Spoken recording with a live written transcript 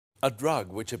A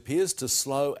drug which appears to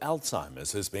slow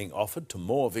Alzheimer's is being offered to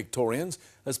more Victorians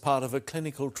as part of a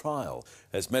clinical trial.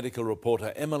 As medical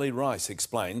reporter Emily Rice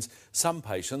explains, some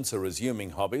patients are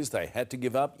resuming hobbies they had to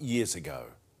give up years ago.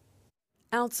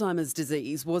 Alzheimer's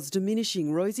disease was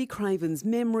diminishing Rosie Craven's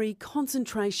memory,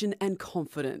 concentration and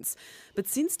confidence. But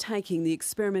since taking the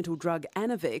experimental drug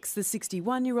Anavex, the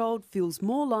 61-year-old feels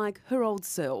more like her old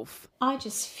self. I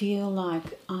just feel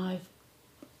like I'm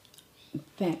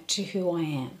back to who I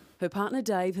am. Her partner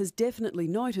Dave has definitely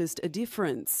noticed a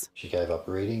difference. She gave up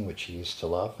reading, which she used to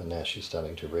love, and now she's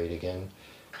starting to read again.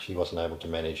 She wasn't able to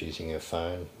manage using her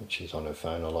phone, but she's on her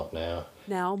phone a lot now.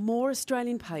 Now, more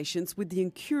Australian patients with the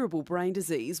incurable brain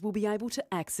disease will be able to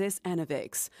access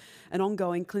Anavex. An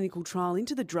ongoing clinical trial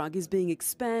into the drug is being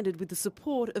expanded with the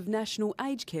support of national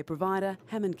aged care provider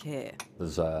Hammond Care.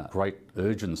 There's a great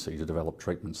urgency to develop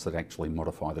treatments that actually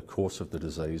modify the course of the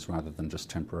disease rather than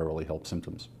just temporarily help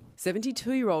symptoms.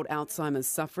 72-year-old Alzheimer's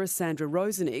sufferer Sandra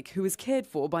Rosenick, who is cared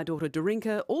for by daughter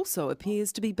Dorinka, also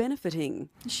appears to be benefiting.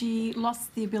 She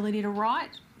lost the ability to write.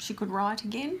 She could write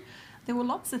again. There were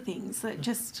lots of things that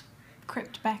just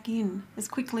crept back in as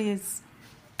quickly as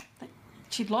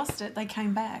she'd lost it, they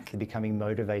came back. They're becoming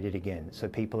motivated again, so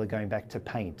people are going back to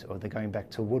paint or they're going back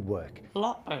to woodwork. A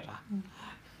lot better.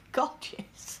 God,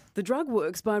 yes. The drug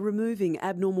works by removing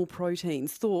abnormal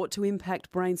proteins thought to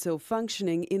impact brain cell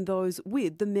functioning in those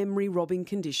with the memory-robbing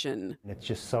condition. It's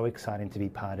just so exciting to be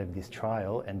part of this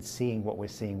trial and seeing what we're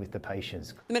seeing with the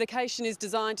patients. The medication is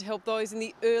designed to help those in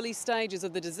the early stages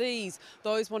of the disease.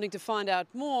 Those wanting to find out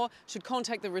more should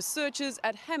contact the researchers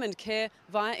at Hammond Care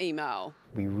via email.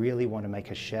 We really want to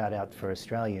make a shout out for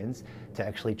Australians to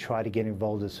actually try to get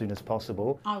involved as soon as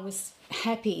possible. I was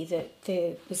happy that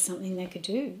there was something they could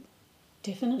do,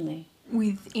 definitely.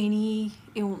 With any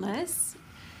illness,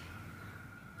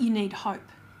 you need hope.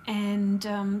 And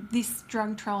this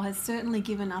drug trial has certainly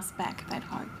given us back that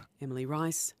hope. Emily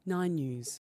Rice, 9 News.